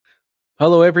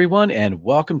Hello, everyone, and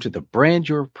welcome to the Brand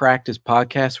Your Practice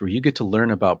podcast, where you get to learn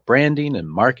about branding and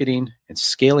marketing and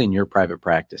scaling your private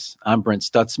practice. I'm Brent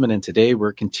Stutzman, and today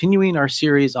we're continuing our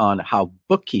series on how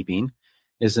bookkeeping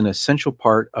is an essential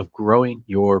part of growing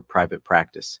your private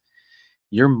practice.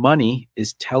 Your money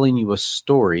is telling you a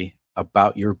story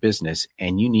about your business,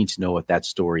 and you need to know what that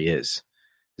story is.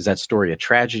 Is that story a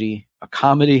tragedy, a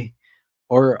comedy,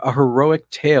 or a heroic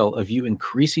tale of you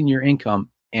increasing your income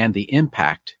and the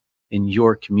impact in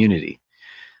your community?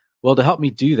 Well, to help me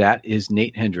do that is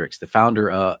Nate Hendricks, the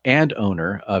founder and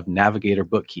owner of Navigator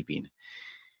Bookkeeping.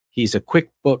 He's a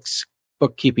QuickBooks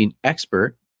bookkeeping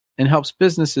expert and helps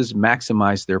businesses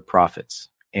maximize their profits.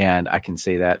 And I can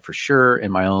say that for sure in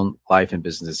my own life and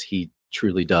business, he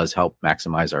truly does help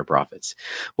maximize our profits.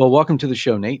 Well, welcome to the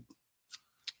show, Nate.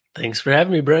 Thanks for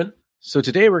having me, Brent. So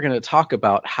today we're going to talk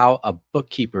about how a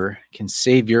bookkeeper can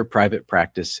save your private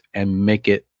practice and make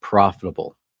it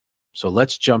profitable. So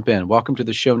let's jump in. Welcome to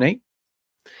the show, Nate.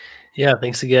 Yeah,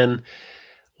 thanks again.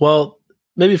 Well,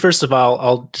 maybe first of all,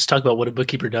 I'll just talk about what a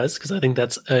bookkeeper does, because I think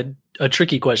that's a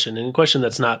tricky question and a question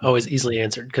that's not always easily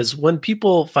answered. Because when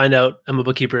people find out I'm a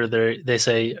bookkeeper, they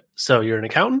say, so you're an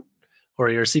accountant or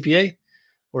you're a CPA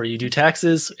or you do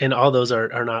taxes, and all those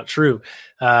are not true.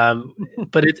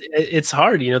 But it's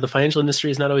hard. You know, the financial industry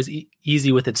is not always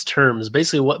easy with its terms.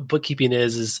 Basically, what bookkeeping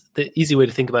is the easy way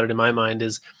to think about it in my mind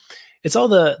is it's all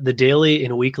the daily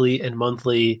and weekly and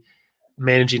monthly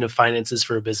managing of finances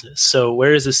for a business. So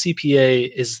whereas a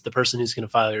CPA is the person who's going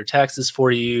to file your taxes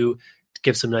for you,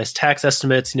 give some nice tax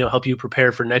estimates, help you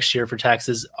prepare for next year for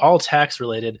taxes, all tax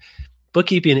related,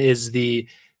 bookkeeping is the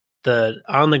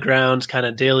on the ground kind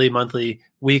of daily, monthly,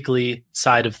 weekly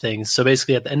side of things. So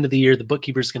basically at the end of the year, the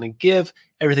bookkeeper is going to give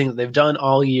everything that they've done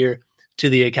all year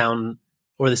to the accountant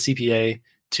or the CPA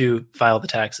to file the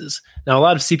taxes. Now, a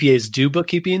lot of CPAs do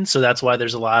bookkeeping, so that's why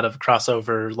there's a lot of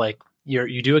crossover, like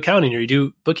you do accounting or you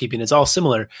do bookkeeping. It's all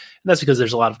similar. And that's because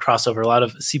there's a lot of crossover. A lot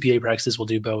of CPA practices will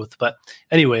do both. But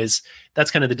anyways,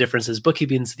 that's kind of the difference is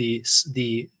bookkeeping's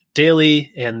the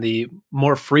daily and the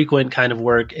more frequent kind of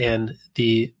work, and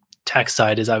the tax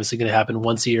side is obviously going to happen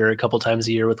once a year, a couple times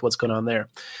a year with what's going on there.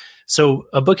 So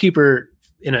a bookkeeper,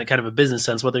 in a kind of a business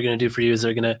sense, what they're going to do for you is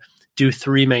they're going to do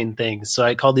three main things. So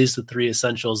I call these the three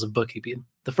essentials of bookkeeping.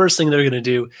 The first thing they're going to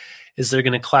do is they're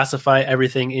going to classify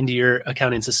everything into your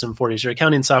accounting system for you. So your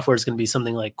accounting software is going to be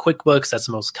something like QuickBooks. That's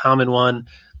the most common one.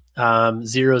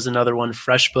 Xero is another one.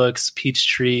 FreshBooks,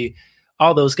 Peachtree,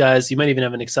 all those guys. You might even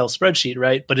have an Excel spreadsheet,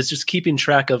 right? But it's just keeping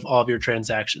track of all of your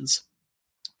transactions.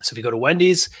 So if you go to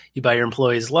Wendy's, you buy your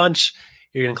employees lunch,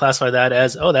 you're going to classify that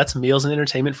as, oh, that's meals and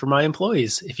entertainment for my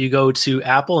employees. If you go to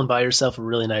Apple and buy yourself a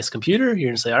really nice computer, you're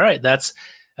going to say, all right, that's,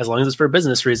 as long as it's for a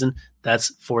business reason,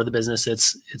 that's for the business.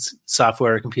 It's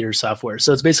software, computer software.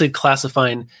 So it's basically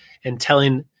classifying and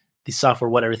telling the software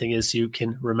what everything is so you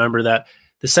can remember that.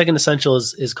 The second essential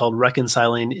is called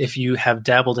reconciling. If you have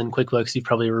dabbled in QuickBooks, you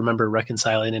probably remember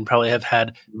reconciling and probably have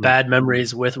had bad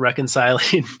memories with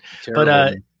reconciling.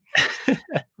 But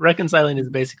reconciling is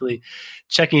basically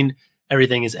checking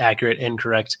everything is accurate and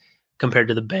correct compared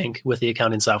to the bank with the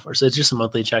accounting software. So it's just a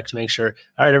monthly check to make sure,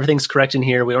 all right, everything's correct in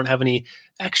here. We don't have any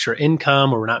extra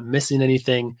income or we're not missing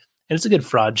anything. And it's a good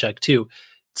fraud check too.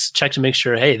 It's check to make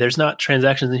sure, hey, there's not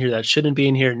transactions in here that shouldn't be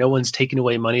in here. No one's taking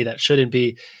away money that shouldn't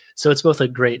be. So it's both a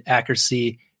great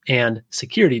accuracy and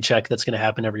security check that's going to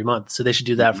happen every month. So they should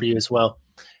do that for you as well.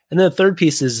 And then the third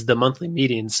piece is the monthly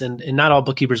meetings. And not all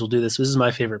bookkeepers will do this. This is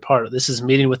my favorite part. This is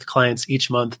meeting with clients each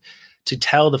month to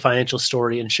tell the financial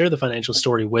story and share the financial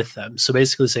story with them. So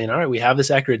basically saying, all right, we have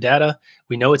this accurate data.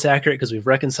 We know it's accurate because we've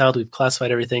reconciled, we've classified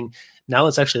everything. Now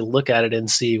let's actually look at it and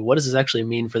see, what does this actually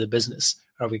mean for the business?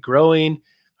 Are we growing?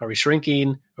 Are we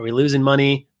shrinking? Are we losing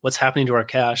money? What's happening to our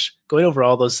cash? Going over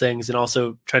all those things and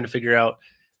also trying to figure out,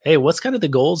 hey, what's kind of the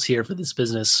goals here for this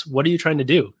business? What are you trying to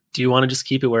do? Do you want to just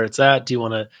keep it where it's at? Do you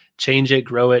want to change it,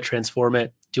 grow it, transform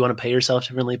it? Do you want to pay yourself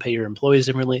differently, pay your employees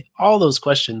differently? All those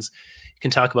questions, you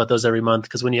can talk about those every month,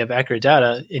 because when you have accurate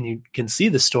data and you can see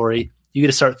the story, you get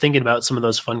to start thinking about some of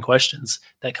those fun questions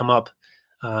that come up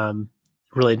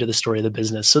related to the story of the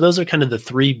business. So those are kind of the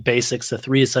three basics, the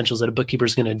three essentials that a bookkeeper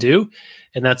is going to do,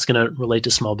 and that's going to relate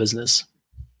to small business.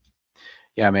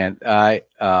 Yeah, man.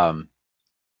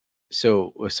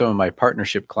 So with some of my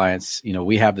partnership clients,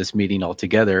 we have this meeting all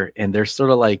together and they're sort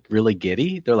of like really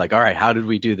giddy. They're like, all right, how did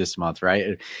we do this month?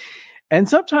 Right. And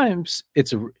sometimes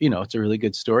it's a really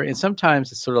good story. And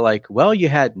sometimes it's sort of like, well, you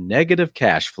had negative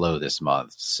cash flow this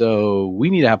month, so we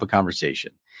need to have a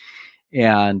conversation.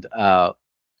 And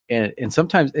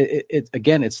sometimes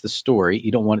it's the story.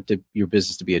 You don't want your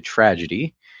business to be a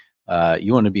tragedy.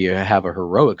 You want to have a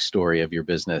heroic story of your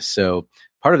business. So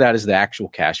part of that is the actual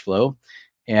cash flow.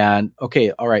 And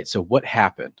okay, all right. So what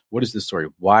happened? What is the story?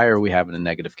 Why are we having a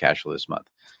negative cash flow this month?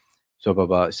 So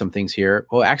about some things here.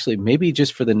 Well, actually, maybe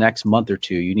just for the next month or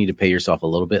two, you need to pay yourself a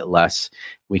little bit less.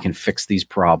 We can fix these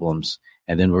problems,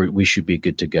 and then we should be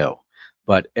good to go.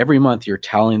 But every month, you're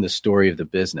telling the story of the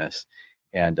business,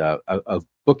 and a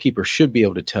bookkeeper should be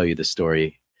able to tell you the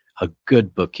story. A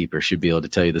good bookkeeper should be able to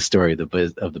tell you the story of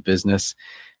the business,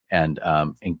 and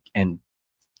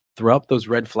throw up those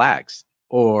red flags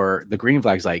or the green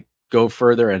flags, like go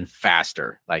further and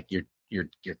faster, like you're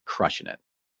crushing it.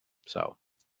 So.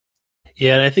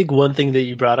 Yeah, and I think one thing that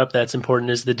you brought up that's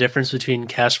important is the difference between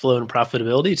cash flow and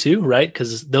profitability too, right?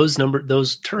 Because those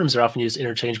terms are often used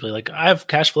interchangeably. Like I have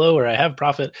cash flow or I have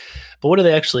profit, but what do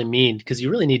they actually mean? Because you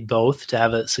really need both to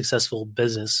have a successful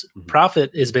business. Mm-hmm.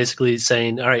 Profit is basically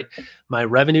saying, all right, my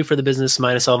revenue for the business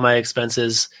minus all my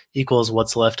expenses equals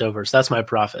what's left over. So that's my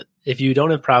profit. If you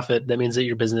don't have profit, that means that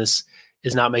your business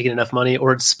is not making enough money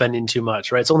or it's spending too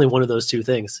much, right? It's only one of those two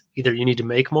things. Either you need to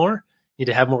make more, need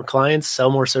to have more clients, sell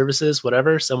more services,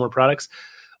 whatever, sell more products,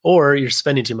 or you're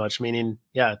spending too much, meaning,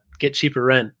 get cheaper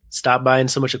rent, stop buying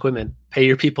so much equipment, pay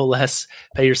your people less,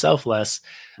 pay yourself less.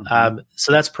 Mm-hmm.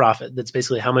 So that's profit. That's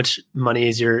basically how much money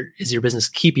is your business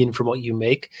keeping from what you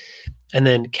make. And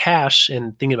then cash,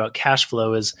 and thinking about cash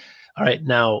flow is, all right,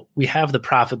 now we have the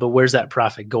profit, but where's that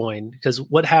profit going? Because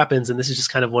what happens, and this is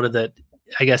just kind of one of the,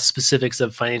 I guess, specifics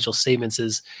of financial statements,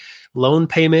 is loan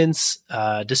payments,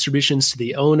 distributions to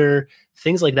the owner,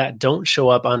 things like that don't show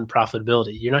up on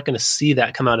profitability. You're not going to see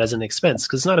that come out as an expense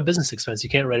because it's not a business expense.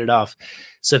 You can't write it off.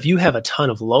 So if you have a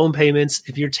ton of loan payments,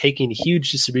 if you're taking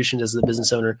huge distributions as the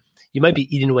business owner, you might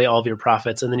be eating away all of your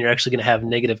profits, and then you're actually going to have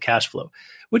negative cash flow,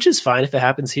 which is fine if it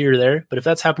happens here or there. But if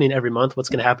that's happening every month, what's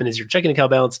going to happen is your checking account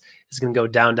balance is going to go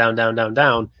down, down, down, down,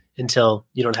 down until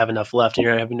you don't have enough left and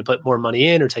you're having to put more money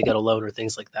in or take out a loan or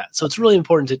things like that. So it's really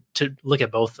important to look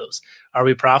at both those. Are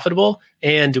we profitable,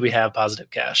 and do we have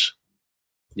positive cash?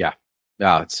 Yeah,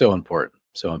 it's so important.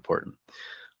 So important.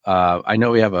 I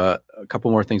know we have a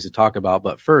couple more things to talk about,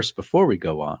 but first, before we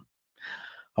go on,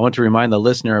 I want to remind the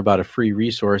listener about a free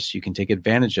resource you can take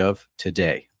advantage of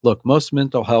today. Look, most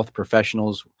mental health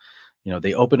professionals,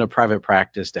 they open a private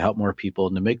practice to help more people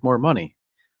and to make more money.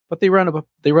 But they run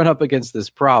up against this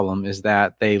problem, is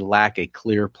that they lack a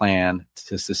clear plan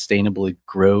to sustainably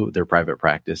grow their private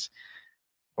practice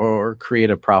or create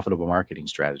a profitable marketing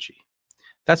strategy.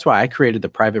 That's why I created the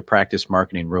Private Practice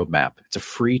Marketing Roadmap. It's a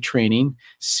free training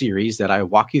series that I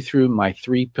walk you through my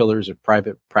 3 pillars of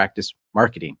private practice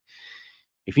marketing.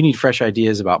 If you need fresh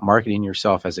ideas about marketing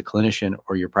yourself as a clinician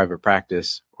or your private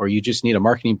practice, or you just need a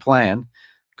marketing plan,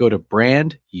 go to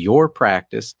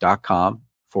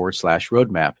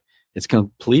brandyourpractice.com/roadmap. It's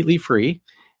completely free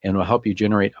and will help you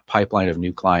generate a pipeline of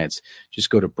new clients.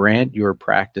 Just go to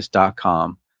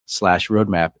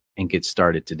brandyourpractice.com/roadmap and get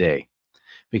started today.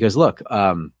 Because look,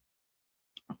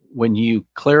 when you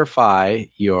clarify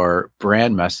your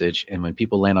brand message and when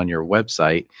people land on your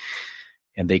website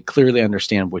and they clearly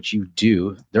understand what you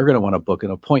do, they're going to want to book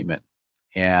an appointment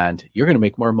and you're going to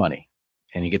make more money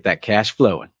and you get that cash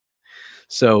flowing.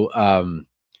 So,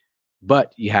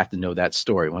 but you have to know that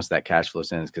story once that cash flow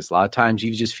ends, because a lot of times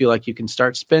you just feel like you can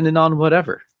start spending on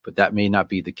whatever, but that may not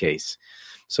be the case.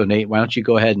 So Nate, why don't you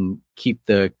go ahead and keep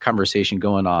the conversation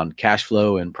going on cash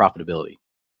flow and profitability?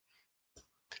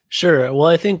 Sure. Well,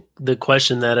 I think the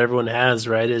question that everyone has,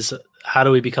 right, is how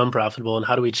do we become profitable and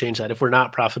how do we change that? If we're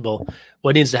not profitable,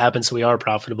 what needs to happen so we are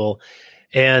profitable?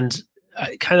 And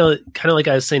kind of like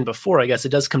I was saying before, I guess it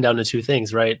does come down to 2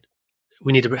 things, right?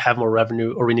 We need to have more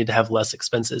revenue or we need to have less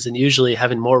expenses. And usually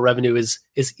having more revenue is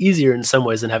easier in some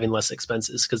ways than having less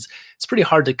expenses, because it's pretty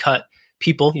hard to cut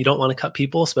people. You don't want to cut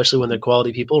people, especially when they're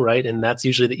quality people, right? And that's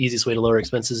usually the easiest way to lower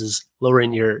expenses is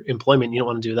lowering your employment. You don't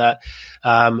want to do that.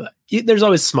 There's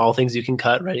always small things you can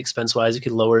cut, right? Expense-wise, you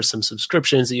could lower some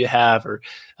subscriptions that you have, or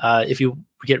if you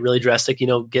get really drastic,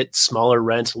 get smaller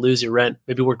rent, lose your rent,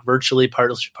 maybe work virtually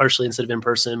partially instead of in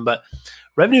person. But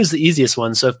revenue is the easiest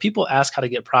one. So if people ask how to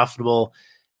get profitable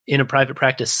in a private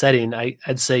practice setting,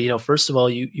 I'd say, first of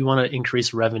all, you want to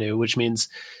increase revenue, which means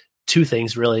 2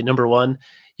 things really. Number one,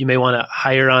 you may want to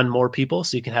hire on more people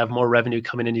so you can have more revenue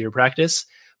coming into your practice,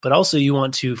 but also you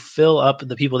want to fill up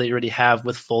the people that you already have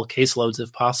with full caseloads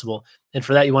if possible. And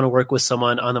for that, you want to work with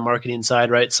someone on the marketing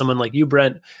side, right? Someone like you,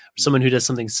 Brent, or someone who does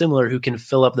something similar who can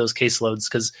fill up those caseloads,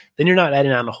 because then you're not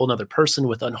adding on a whole nother person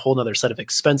with a whole nother set of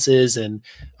expenses and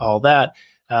all that.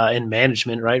 And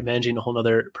management, right? Managing a whole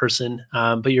nother person.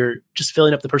 But you're just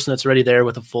filling up the person that's already there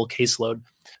with a full caseload.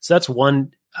 So that's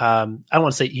one, I don't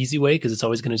want to say easy way because it's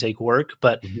always going to take work,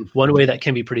 but one way that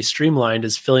can be pretty streamlined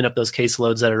is filling up those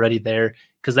caseloads that are already there,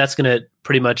 because that's going to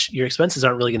pretty much, your expenses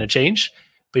aren't really going to change,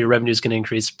 but your revenue is going to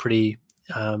increase pretty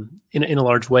in a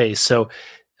large way. So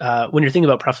when you're thinking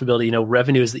about profitability,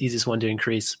 revenue is the easiest one to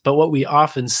increase. But what we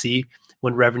often see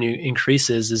when revenue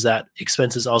increases is that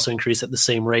expenses also increase at the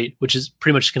same rate, which is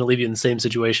pretty much going to leave you in the same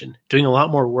situation, doing a lot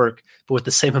more work, but with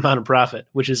the same amount of profit,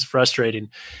 which is frustrating.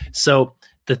 So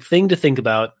the thing to think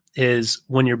about is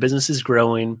when your business is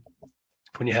growing,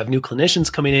 when you have new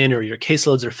clinicians coming in or your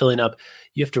caseloads are filling up,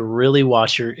 you have to really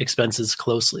watch your expenses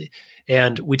closely.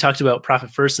 And we talked about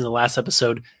Profit First in the last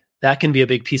episode. That can be a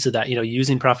big piece of that,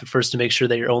 using Profit First to make sure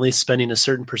that you're only spending a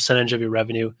certain percentage of your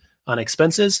revenue on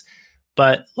expenses.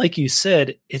 But like you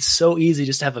said, it's so easy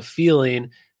just to have a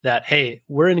feeling that, hey,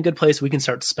 we're in a good place, we can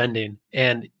start spending.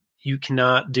 And you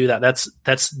cannot do that.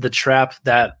 That's the trap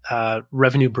that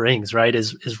revenue brings, right?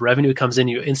 Is revenue comes in,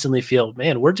 you instantly feel,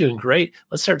 man, we're doing great.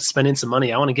 Let's start spending some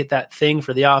money. I want to get that thing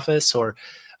for the office, or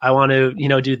I want to,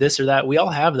 do this or that. We all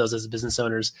have those as business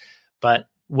owners. But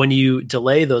when you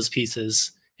delay those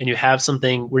pieces and you have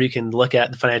something where you can look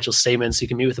at the financial statements, you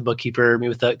can meet with a bookkeeper, meet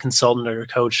with a consultant or a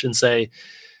coach and say,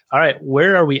 all right,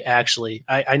 where are we actually?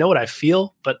 I know what I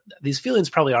feel, but these feelings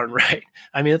probably aren't right.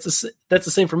 I mean, that's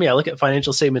the same for me. I look at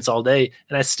financial statements all day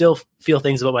and I still feel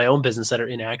things about my own business that are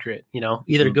inaccurate,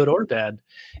 either good or bad.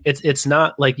 It's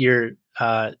not like you're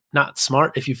not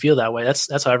smart if you feel that way.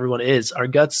 That's how everyone is. Our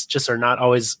guts just are not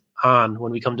always on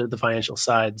when we come to the financial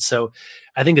side. So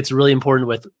I think it's really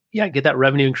important get that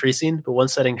revenue increasing, but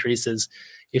once that increases,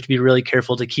 you have to be really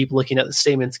careful to keep looking at the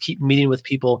statements, keep meeting with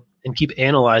people, and keep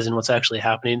analyzing what's actually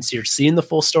happening. So you're seeing the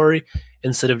full story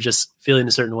instead of just feeling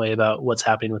a certain way about what's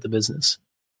happening with the business.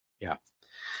 Yeah.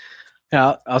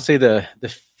 Now, I'll say the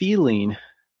feeling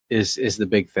is the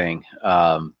big thing,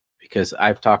 because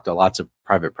I've talked to lots of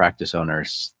private practice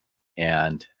owners,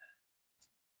 and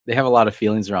they have a lot of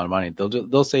feelings around money.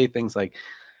 They'll say things like,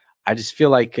 I just feel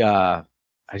like I'm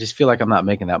not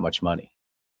making that much money.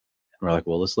 And we're like,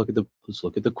 well, let's look at the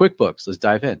QuickBooks. Let's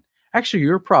dive in. Actually,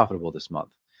 you're profitable this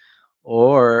month.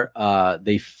 Or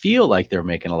they feel like they're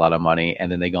making a lot of money,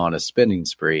 and then they go on a spending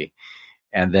spree.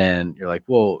 And then you're like,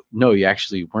 well, no, you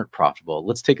actually weren't profitable.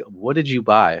 What did you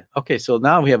buy? Okay, so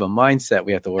now we have a mindset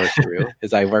we have to work through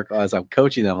as I'm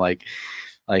coaching them, like,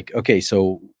 okay,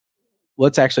 so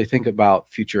let's actually think about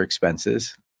future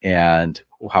expenses and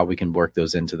how we can work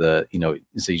those into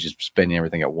so you just spending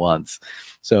everything at once.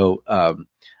 So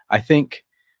I think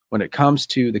when it comes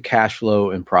to the cash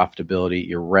flow and profitability,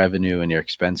 your revenue and your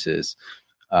expenses,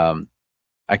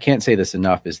 I can't say this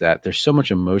enough, is that there's so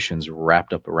much emotions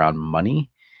wrapped up around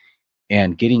money,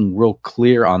 and getting real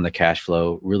clear on the cash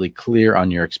flow, really clear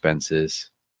on your expenses,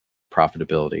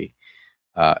 profitability.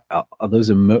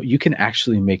 You can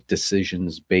actually make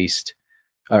decisions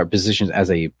positions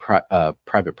as a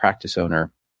private practice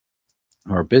owner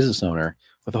or a business owner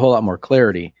with a whole lot more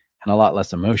clarity and a lot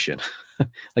less emotion.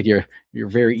 Like you're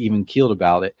very even keeled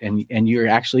about it, and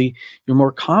you're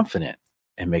more confident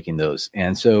in making those.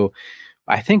 And so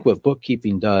I think what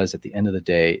bookkeeping does at the end of the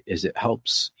day is it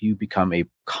helps you become a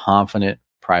confident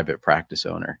private practice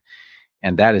owner.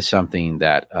 And that is something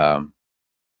that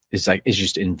is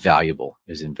just invaluable.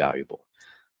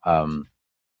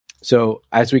 So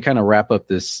as we kind of wrap up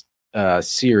this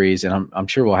series, and I'm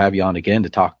sure we'll have you on again to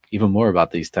talk even more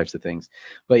about these types of things.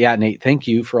 But yeah, Nate, thank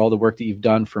you for all the work that you've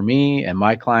done for me and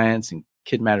my clients and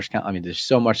Kid Matters Count. I mean, there's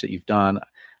so much that you've done.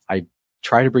 I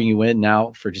try to bring you in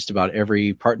now for just about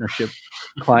every partnership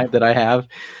client that I have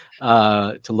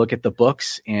to look at the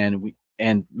books. And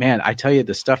man, I tell you,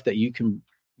 the stuff that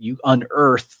you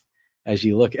unearth as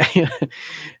you look at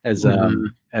as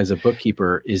a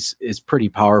bookkeeper is pretty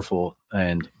powerful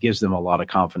and gives them a lot of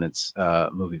confidence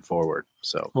moving forward.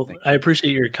 So I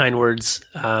appreciate your kind words,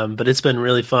 but it's been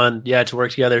really fun, to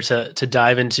work together to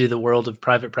dive into the world of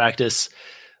private practice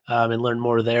and learn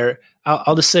more there.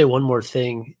 I'll just say one more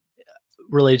thing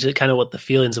related to kind of what the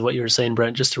feelings of what you were saying,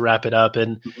 Brent, just to wrap it up.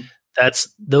 And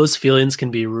those feelings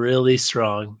can be really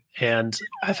strong. And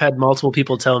I've had multiple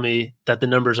people tell me that the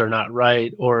numbers are not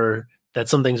right or that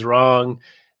something's wrong,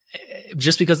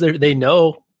 just because they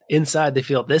know inside, they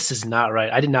feel this is not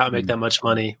right. I did not make that much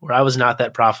money, or I was not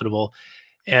that profitable.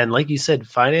 And like you said,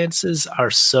 finances are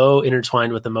so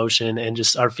intertwined with emotion and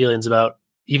just our feelings about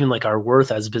even like our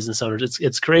worth as business owners.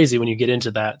 It's crazy when you get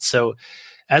into that. So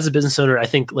as a business owner, I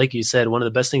think, like you said, one of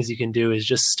the best things you can do is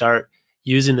just start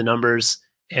using the numbers,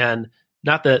 and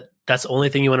not that that's the only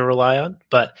thing you want to rely on,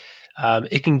 but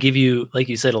it can give you, like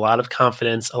you said, a lot of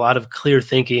confidence, a lot of clear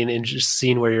thinking, and just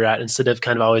seeing where you're at instead of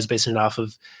kind of always basing it off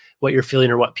of what you're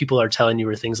feeling or what people are telling you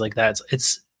or things like that.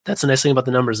 That's the nice thing about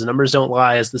the numbers. The numbers don't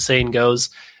lie, as the saying goes,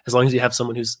 as long as you have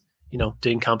someone who's,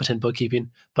 doing competent bookkeeping.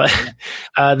 But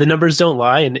the numbers don't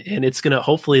lie, and it's going to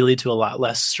hopefully lead to a lot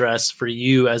less stress for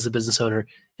you as a business owner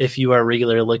if you are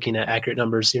regularly looking at accurate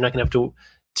numbers. You're not going to have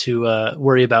to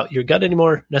worry about your gut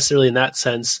anymore necessarily in that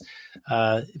sense,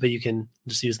 but you can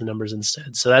just use the numbers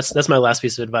instead. So that's my last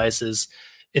piece of advice is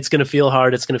it's going to feel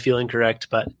hard. It's going to feel incorrect,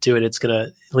 but do it. It's going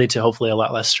to lead to hopefully a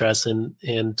lot less stress and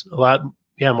a lot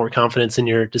more confidence in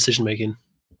your decision-making.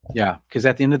 Yeah. Because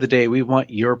at the end of the day, we want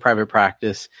your private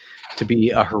practice to be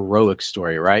a heroic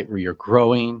story, right? Where you're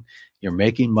growing, you're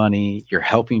making money, you're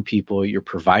helping people, you're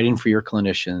providing for your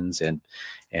clinicians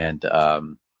and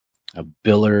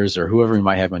billers or whoever you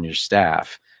might have on your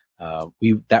staff.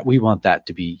 We want that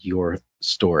to be your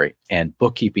story, and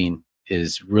bookkeeping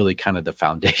is really kind of the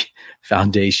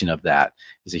foundation of that,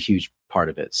 is a huge part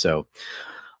of it. So,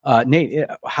 Nate,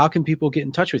 how can people get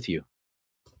in touch with you?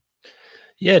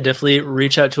 Yeah, definitely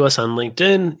reach out to us on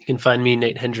LinkedIn. You can find me,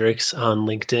 Nate Hendricks, on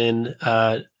LinkedIn.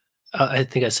 I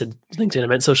think I said LinkedIn. I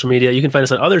meant social media. You can find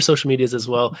us on other social medias as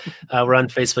well. We're on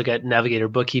Facebook at Navigator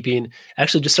Bookkeeping.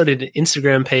 Actually, just started an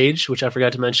Instagram page, which I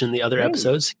forgot to mention in the other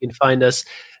episodes. You can find us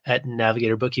at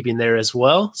Navigator Bookkeeping there as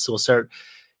well. So we'll start,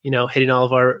 hitting all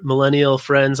of our millennial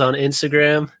friends on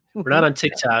Instagram. We're not on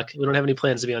TikTok. We don't have any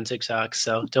plans to be on TikTok,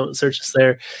 so don't search us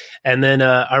there. And then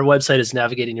our website is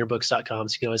navigatingyourbooks.com,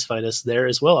 so you can always find us there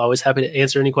as well. Always happy to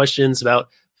answer any questions about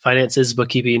finances,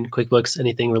 bookkeeping, QuickBooks,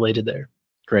 anything related there.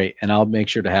 Great. And I'll make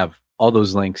sure to have all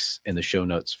those links in the show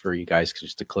notes for you guys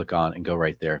just to click on and go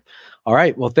right there. All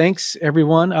right. Well, thanks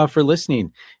everyone for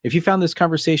listening. If you found this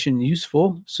conversation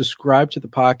useful, subscribe to the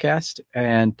podcast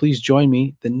and please join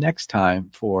me the next time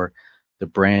for the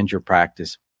Brand Your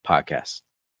Practice podcast.